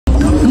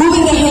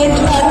Moving ahead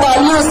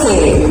तालियों से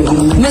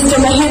mister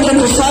Mahendra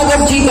Kushagra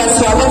जी का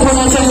स्वागत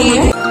होना चाहिए।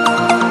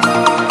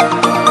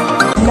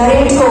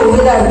 Naredco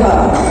Vidarbha,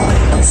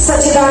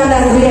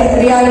 Sachidanand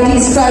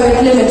Realities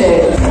Private Limited.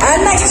 And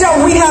next up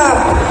we have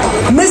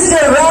Mr.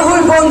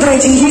 Rahul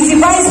Bondreji. He's the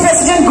Vice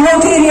President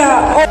Growth Area.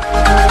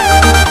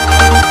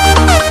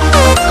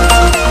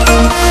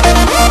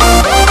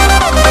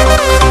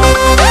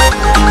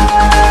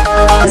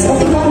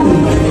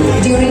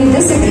 During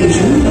this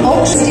occasion,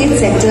 all state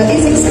sector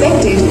is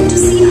expected to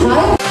see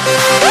high.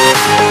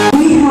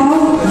 We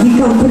have the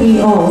company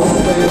of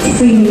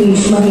Shruti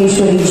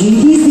Tripathi ji.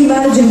 He's the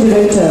Managing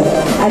Director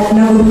at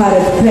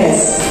Naredco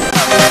Press.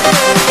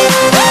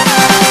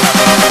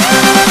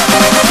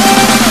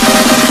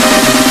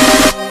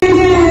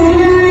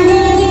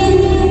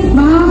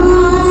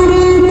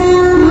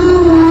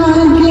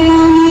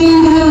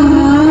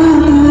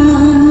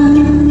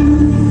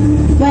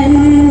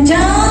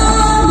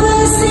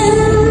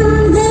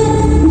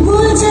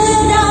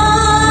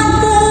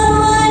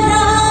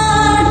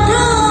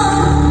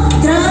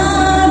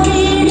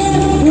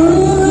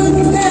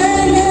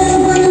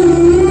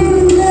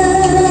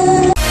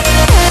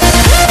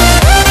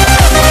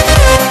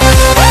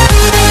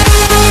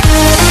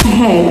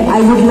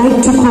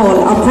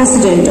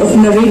 President of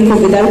Naredco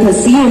Vidarbha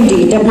CMD,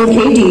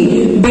 WKD,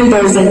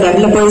 Builders and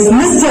Developers,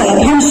 Mr.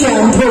 Emcee.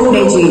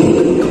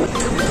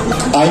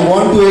 I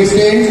want to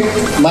extend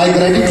my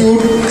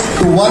gratitude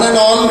to one and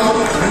all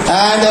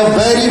and a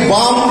very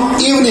warm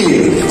evening.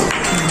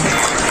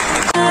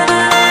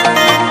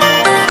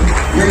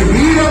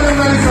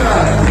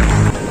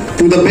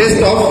 To the best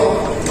of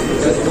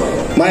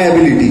my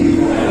ability.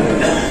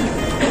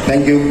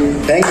 Thank you.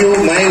 Thank you,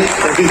 my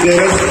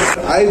officers.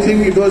 I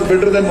think it was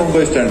better than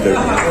Mumbai standard.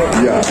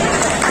 Yeah.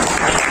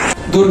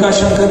 Durga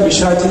Shankar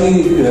Mishra ji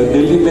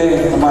Delhi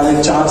में हमारे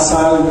 4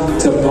 साल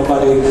जब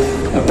हमारे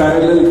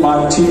parallel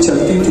बातचीत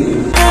चलती थी।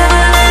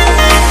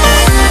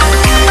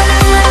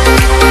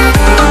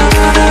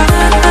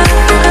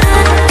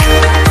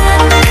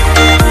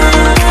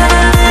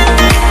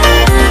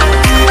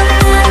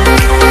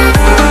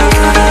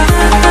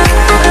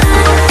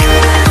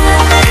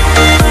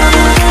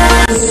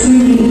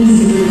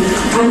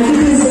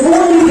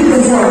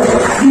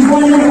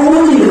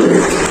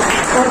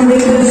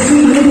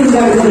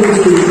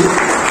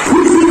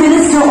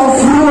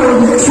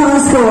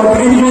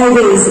 And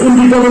highways in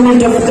the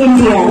government of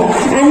India,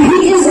 and he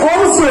is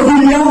also the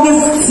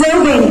longest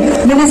serving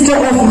Minister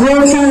of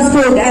Road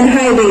Transport and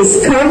Highways,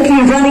 currently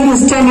running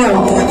his tenure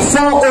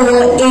for over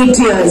 8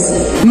 years.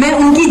 मैं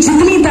उनकी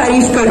जितनी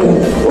तारीफ करूं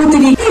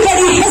उतनी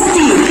बड़ी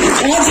हस्ती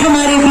आज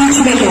हमारे बीच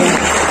में है।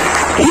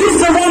 He is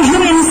the one who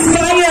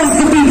inspires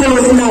the people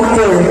of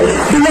Nagpur.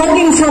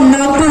 Belonging from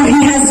Nagpur, he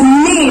has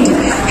made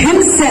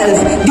himself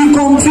the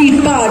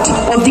concrete part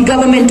of the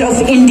government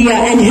of India,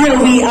 and here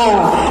we are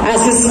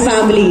as his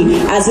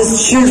family, as his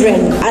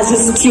children, as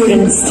his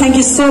students. Thank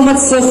you so much,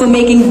 sir, for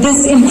making this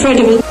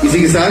incredible. इसी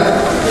के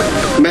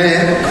साथ मैं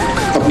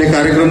अपने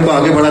कार्यक्रम को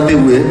आगे बढ़ाते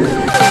हुए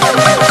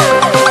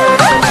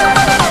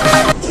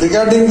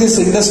regarding this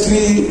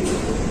industry,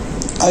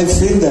 I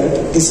feel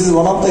that this is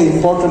one of the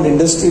important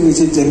industry which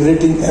is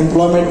generating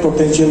employment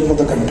potential for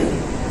the country.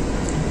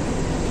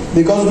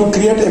 Because to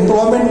create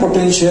employment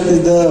potential is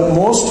the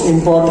most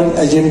important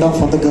agenda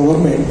for the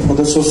government, for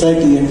the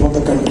society and for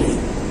the country.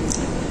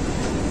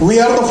 We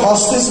are the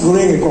fastest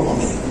growing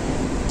economy.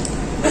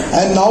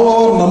 And now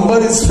our number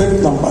is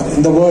 5th number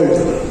in the world.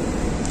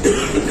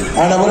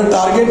 And our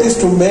target is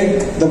to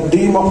make the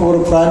dream of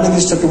our Prime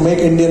Minister to make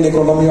Indian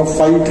economy of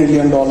 $5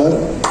 trillion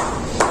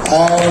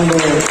and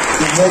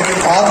make it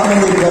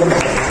Atmanirbhar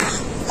Bharat.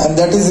 And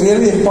that is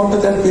really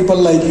important that people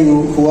like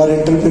you who are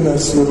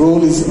entrepreneurs, your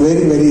role is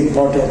very, very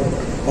important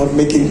for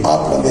making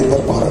Atmanirbhar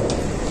Bharat.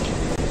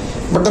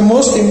 But the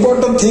most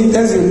important thing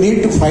is you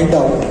need to find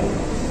out,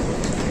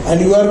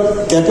 and you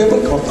are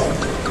capable for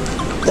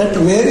that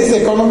where is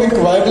economic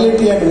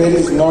viability and where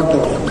is not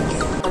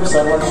viability.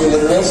 Someone will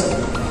invest,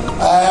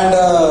 and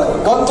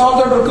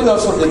 1,000 rupees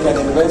also they can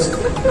invest,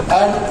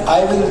 and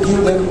I will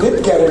give them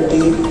with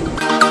guarantee